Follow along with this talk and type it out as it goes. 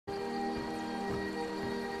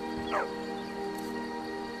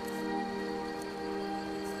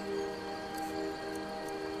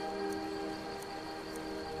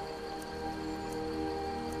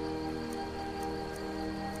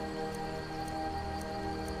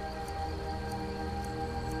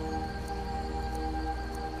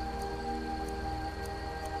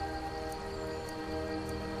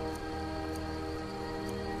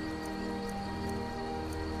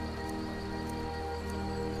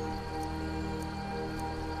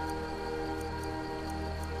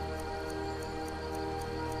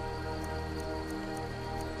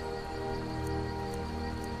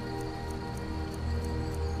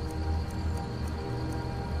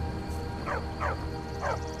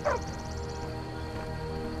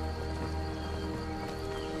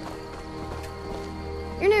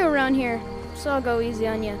You're new around here, so I'll go easy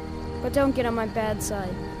on you. But don't get on my bad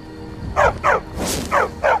side.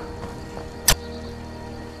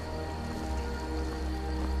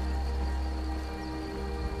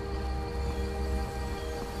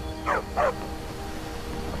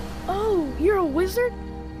 Oh, you're a wizard?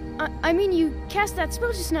 I mean, you cast that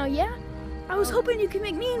spell just now, yeah? I was hoping you could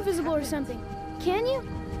make me invisible or something. Can you?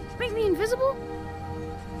 Make me invisible?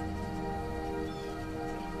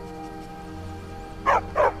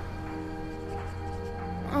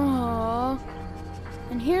 Aww.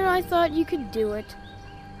 And here I thought you could do it.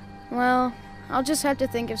 Well, I'll just have to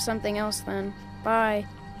think of something else then. Bye.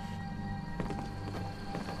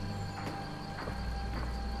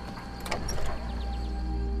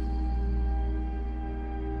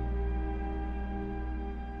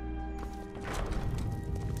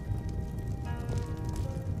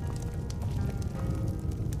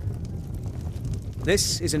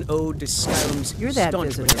 This is an ode to Skyrim's You're that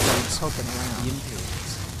staunch visitor resistance poking to around. the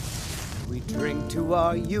Imperials. We drink to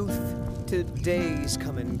our youth, to days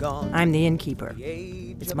come and gone. I'm the innkeeper. The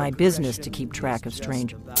age It's of my business to aggression keep track of is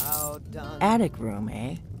strangers. just about done. Attic room,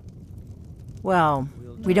 eh? Well,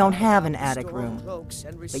 we don't have an attic room,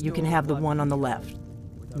 but you can have the one on the left.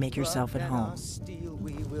 Make yourself at home.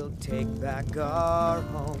 We will take back our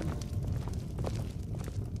home.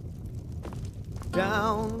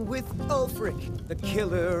 Down with Ulfric, the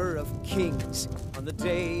killer of kings. On the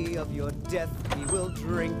day of your death, we will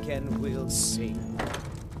drink and we'll sing.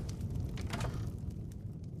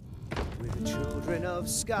 We're the children of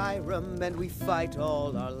Skyrim, and we fight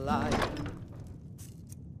all our lives.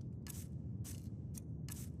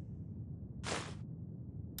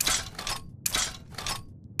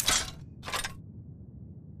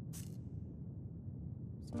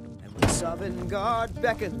 And when Sovngarde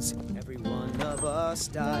beckons, every one of us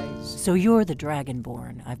dies. So you're the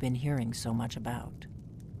Dragonborn I've been hearing so much about.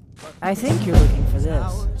 I think you're looking for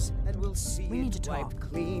this. And we'll see We need it to wiped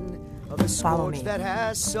talk. clean of the Follow scourge me. that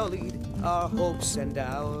has sullied our hopes and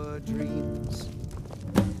our dreams.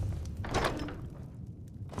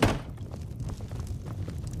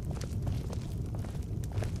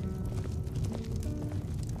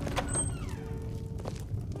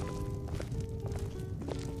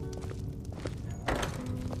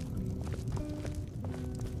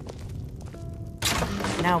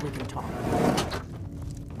 Now we can talk.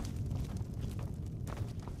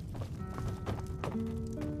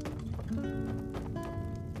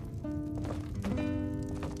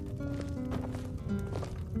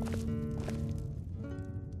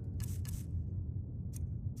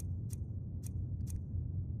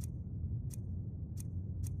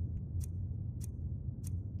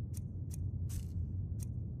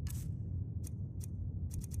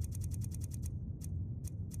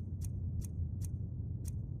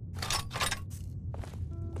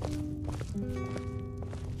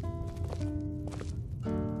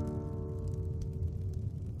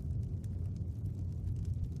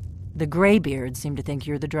 The Greybeards seem to think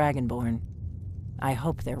you're the Dragonborn. I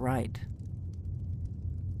hope they're right.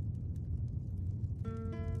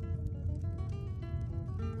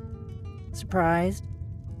 Surprised?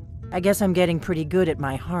 I guess I'm getting pretty good at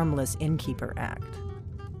my harmless innkeeper act.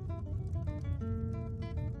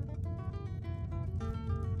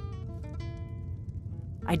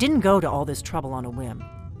 I didn't go to all this trouble on a whim.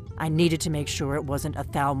 I needed to make sure it wasn't a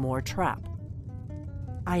Thalmor trap.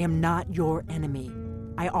 I am not your enemy.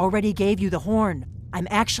 I already gave you the horn. I'm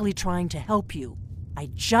actually trying to help you. I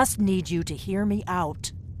just need you to hear me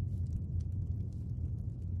out.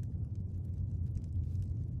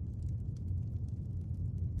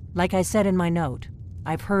 Like I said in my note,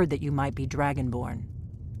 I've heard that you might be Dragonborn.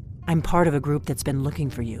 I'm part of a group that's been looking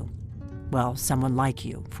for you. Well, someone like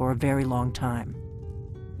you, for a very long time.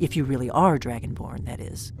 If you really are Dragonborn, that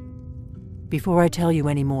is. Before I tell you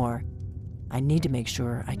any more, I need to make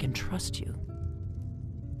sure I can trust you.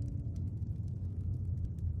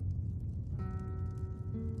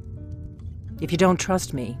 If you don't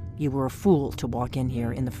trust me, you were a fool to walk in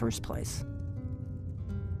here in the first place.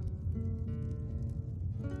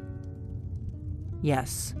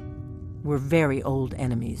 Yes, we're very old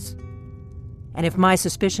enemies. And if my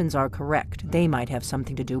suspicions are correct, they might have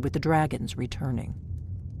something to do with the dragons returning.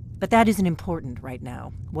 But that isn't important right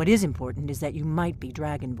now. What is important is that you might be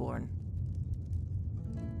Dragonborn.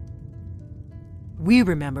 We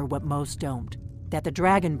remember what most don't, that the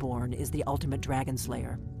Dragonborn is the ultimate dragon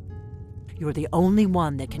slayer. You're the only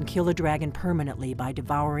one that can kill a dragon permanently by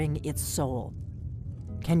devouring its soul.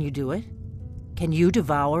 Can you do it? Can you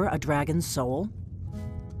devour a dragon's soul?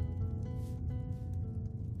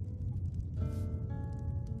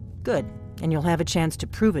 Good, and you'll have a chance to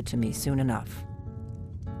prove it to me soon enough.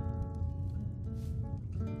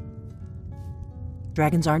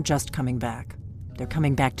 Dragons aren't just coming back. They're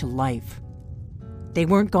coming back to life. They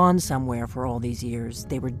weren't gone somewhere for all these years.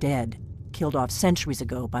 They were dead, killed off centuries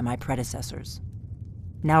ago by my predecessors.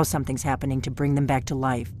 Now something's happening to bring them back to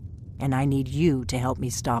life, and I need you to help me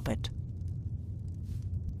stop it.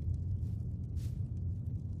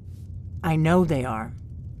 I know they are.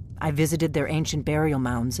 I visited their ancient burial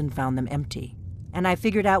mounds and found them empty, and I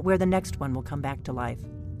figured out where the next one will come back to life.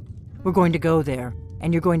 We're going to go there,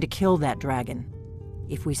 and you're going to kill that dragon.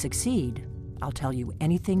 If we succeed, I'll tell you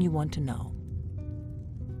anything you want to know.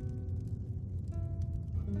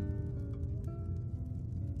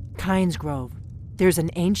 Kynes Grove. There's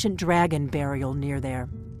an ancient dragon burial near there.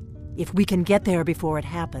 If we can get there before it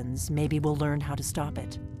happens, maybe we'll learn how to stop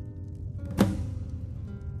it.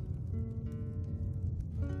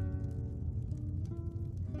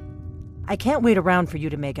 I can't wait around for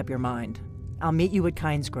you to make up your mind. I'll meet you at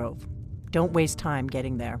Kynes Grove. Don't waste time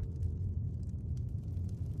getting there.